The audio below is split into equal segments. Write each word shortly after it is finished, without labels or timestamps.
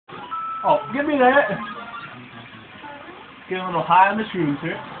Oh, give me that. Get a little high on the shrooms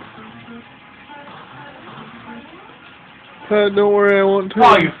here. Pat, don't worry, I won't tag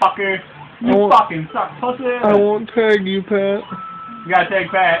Oh, you fucker. You fucking suck, pussy. I won't tag you, Pat. You gotta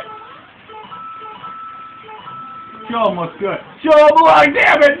take Pat. Show him what's good. Show him what,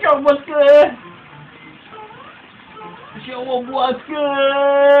 damn it, show him what's good. Show him what's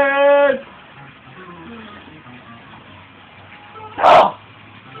good. Oh.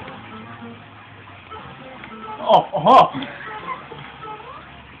 Oh,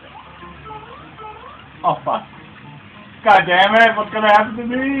 oh, fuck. God damn it, what's gonna happen to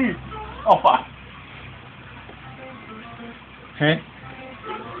me? Oh, fuck. Okay.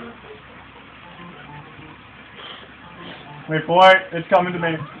 Wait for it, it's coming to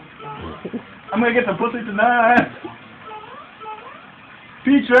me. I'm gonna get some pussy tonight.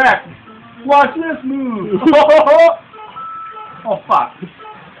 P-Track, watch this move. Oh, fuck.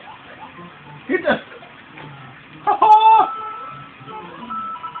 He just...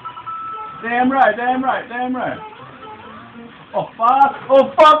 Damn right, damn right, damn right. Oh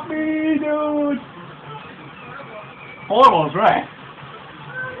fuck me, dude! Portal was right.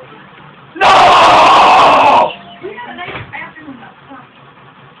 No!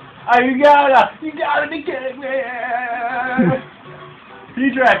 You gotta be kidding me!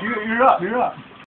 P-Track, you're up, you're up.